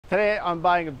Today I'm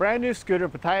buying a brand new scooter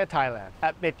in Pattaya, Thailand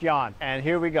at Mityon. And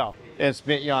here we go. It's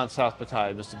Mityon South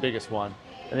Pattaya, it's the biggest one.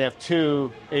 And they have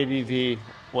two ADV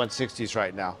 160s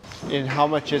right now. And how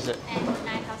much is it?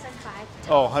 9,500.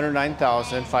 Oh,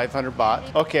 109,500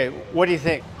 baht. Okay, what do you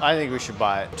think? I think we should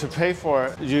buy it. To pay for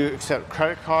it, do you accept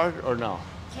credit card or no?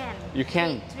 Can. You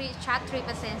can. Charge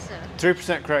 3%, sir.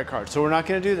 3% credit card. So we're not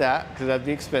going to do that because that'd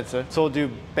be expensive. So we'll do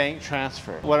bank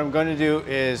transfer. What I'm going to do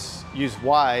is use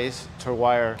Wise to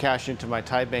wire cash into my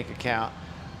Thai bank account.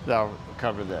 That'll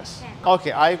cover this.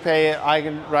 Okay, I pay it. I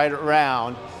can ride it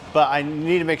around, but I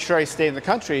need to make sure I stay in the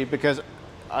country because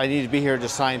I need to be here to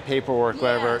sign paperwork,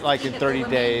 whatever, like in 30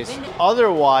 days.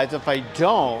 Otherwise, if I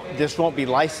don't, this won't be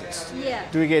licensed. Yeah.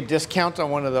 Do we get a discount on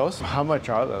one of those? How much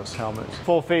are those helmets?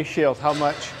 Full face shield, how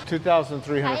much?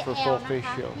 2,300 for full face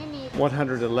shield.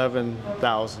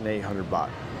 111,800 baht.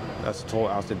 That's the total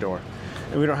out the door.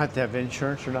 And we don't have to have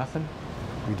insurance or nothing?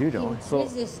 We do, don't we? So,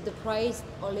 this is the price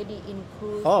already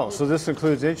includes. oh, so this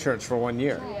includes insurance for 1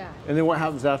 year? Yeah. And then what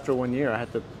happens after 1 year? I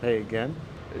have to pay again?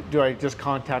 Do I just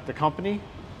contact the company?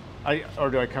 Or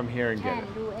do I come here and get it?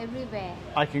 Can do everywhere.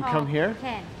 I can come here?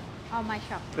 Can. Or my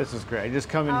shop. This is great. I just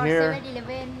come in Or here.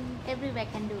 7-Eleven, everywhere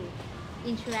can do.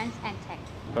 Insurance and tax.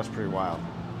 That's pretty wild.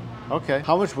 Okay.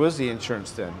 How much was the insurance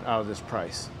then out of this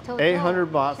price? Total.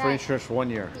 800 baht for Right. insurance for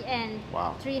 1 year. And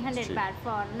Wow. 300 Cheap. baht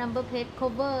for number plate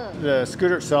cover. The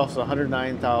scooter itself is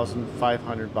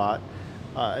 109,500 baht.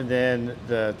 And then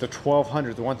the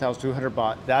 1,200, the 1,200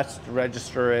 baht, that's to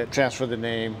register it, transfer the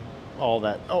name, all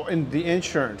that. Oh, and the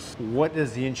insurance. What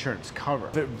does the insurance cover?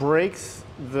 If it breaks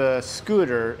the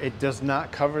scooter, it does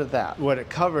not cover that. What it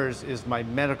covers is my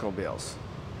medical bills.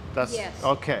 That's Yes.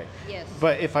 okay. Yes.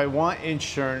 But if I want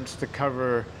insurance to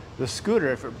cover the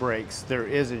scooter if it breaks, there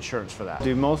is insurance for that.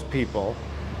 Do most people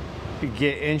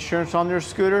get insurance on their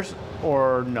scooters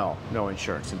or no? No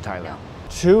insurance in Thailand. No.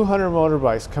 200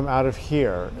 motorbikes come out of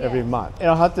here every Yes. month. And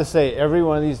I'll have to say, every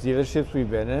one of these dealerships we've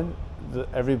been in,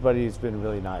 everybody's been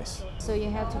really nice. So you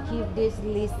have to keep this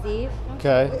receipt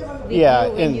Okay. with Yeah.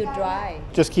 you when you drive.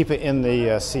 Just keep it in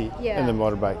the seat in the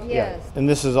motorbike. Yes. Yeah. And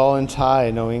this is all in Thai,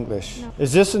 no English. No.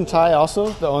 Is this in Thai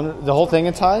also? The whole thing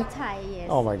in Thai? Thai, yes.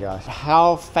 Oh my gosh.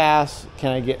 How fast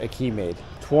can I get a key made?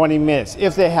 20 minutes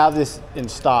if they have this in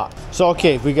stock. So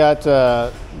okay, we got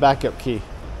backup key.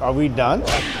 Are we done?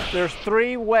 There's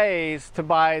 3 ways to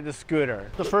buy the scooter.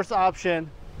 The first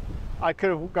option, I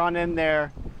could have gone in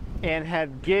there and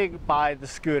had Gig buy the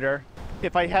scooter.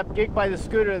 If I have Gig buy the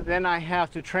scooter, then I have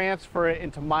to transfer it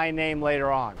into my name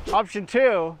later on. Option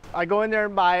 2, I go in there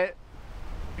and buy it.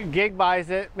 Gig buys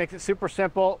it, makes it super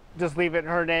simple, just leave it in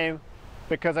her name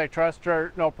because I trust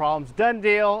her, no problems. Done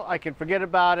deal, I can forget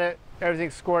about it,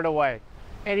 everything's squared away.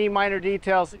 Any minor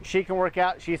details she can work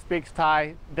out, she speaks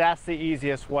Thai, that's the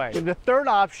easiest way. And the third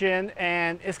option,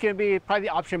 and it's gonna be probably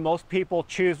the option most people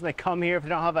choose when they come here, if they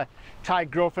don't have a Thai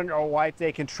girlfriend or wife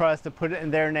they can trust to put it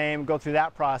in their name, go through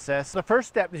that process. The first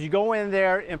step is you go in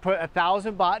there and put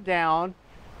 1,000 baht down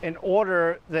and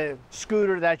order the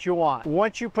scooter that you want.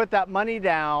 Once you put that money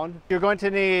down, you're going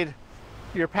to need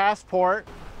your passport.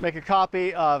 Make a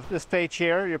copy of this page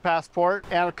here, your passport,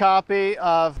 and a copy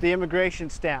of the immigration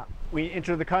stamp when you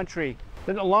enter the country.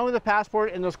 Then along with the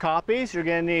passport and those copies, you're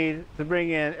gonna need to bring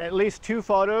in at least 2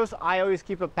 photos. I always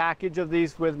keep a package of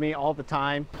these with me all the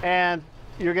time. And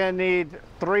you're gonna need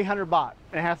 300 baht.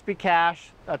 It has to be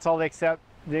cash. That's all they accept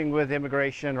dealing with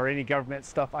immigration or any government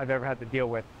stuff I've ever had to deal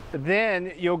with.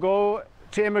 Then you'll go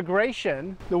to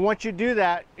immigration. Then once you do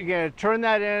that, you're gonna turn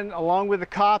that in along with the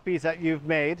copies that you've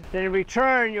made. Then in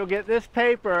return, you'll get this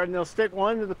paper and they'll stick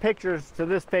one of the pictures to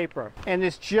this paper. And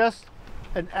it's just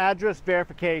an address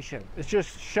verification. It's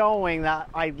just showing that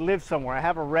I live somewhere, I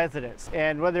have a residence.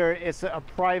 And whether it's a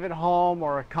private home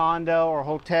or a condo or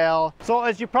hotel. So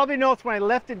as you probably noticed, when I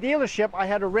left the dealership, I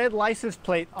had a red license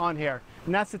plate on here.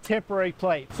 And that's a temporary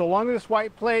plate. So along with this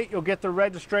white plate, you'll get the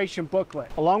registration booklet.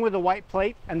 Along with the white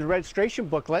plate and the registration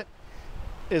booklet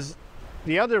is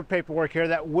the other paperwork here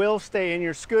that will stay in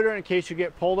your scooter in case you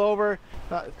get pulled over.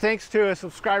 Thanks to a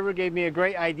subscriber gave me a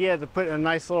great idea to put in a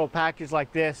nice little package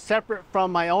like this, separate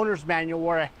from my owner's manual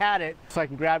where I had it, so I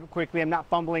can grab it quickly. I'm not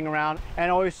fumbling around,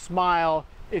 and always smile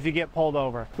if you get pulled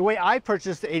over. The way I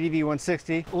purchased the ADV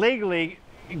 160, legally,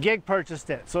 Gig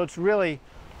purchased it. So it's really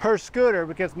her scooter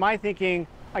because my thinking,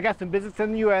 I got some business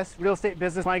in the US, real estate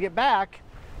business. When I get back,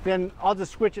 then I'll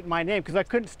just switch it in my name because I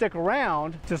couldn't stick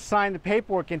around to sign the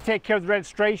paperwork and take care of the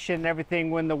registration and everything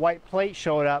when the white plate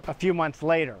showed up a few months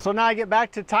later. So now I get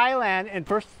back to Thailand, and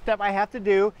first step I have to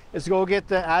do is go get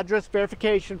the address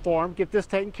verification form, get this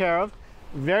taken care of.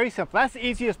 Very simple. That's the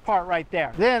easiest part right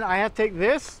there. Then I have to take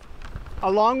this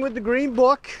along with the green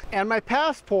book and my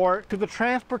passport, to the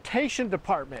transportation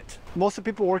department. Most of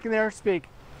the people working there speak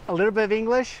a little bit of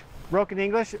English, broken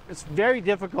English. It's very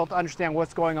difficult to understand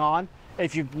what's going on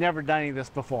if you've never done any of this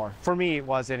before. For me, it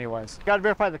was anyways. Got to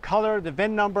verify the color, the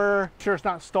VIN number, sure it's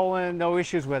not stolen, no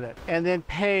issues with it. And then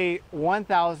pay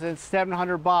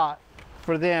 1,700 baht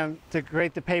for them to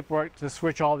create the paperwork to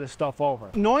switch all this stuff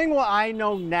over. Knowing what I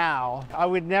know now, I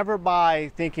would never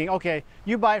buy thinking, okay,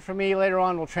 you buy it from me, later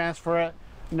on we'll transfer it.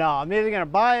 No, I'm either gonna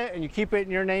buy it and you keep it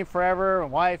in your name forever,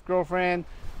 wife, girlfriend,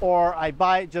 or I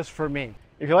buy it just for me.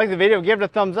 If you like the video, give it a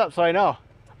thumbs up so I know.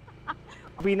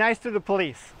 Be nice to the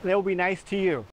police. They'll be nice to you.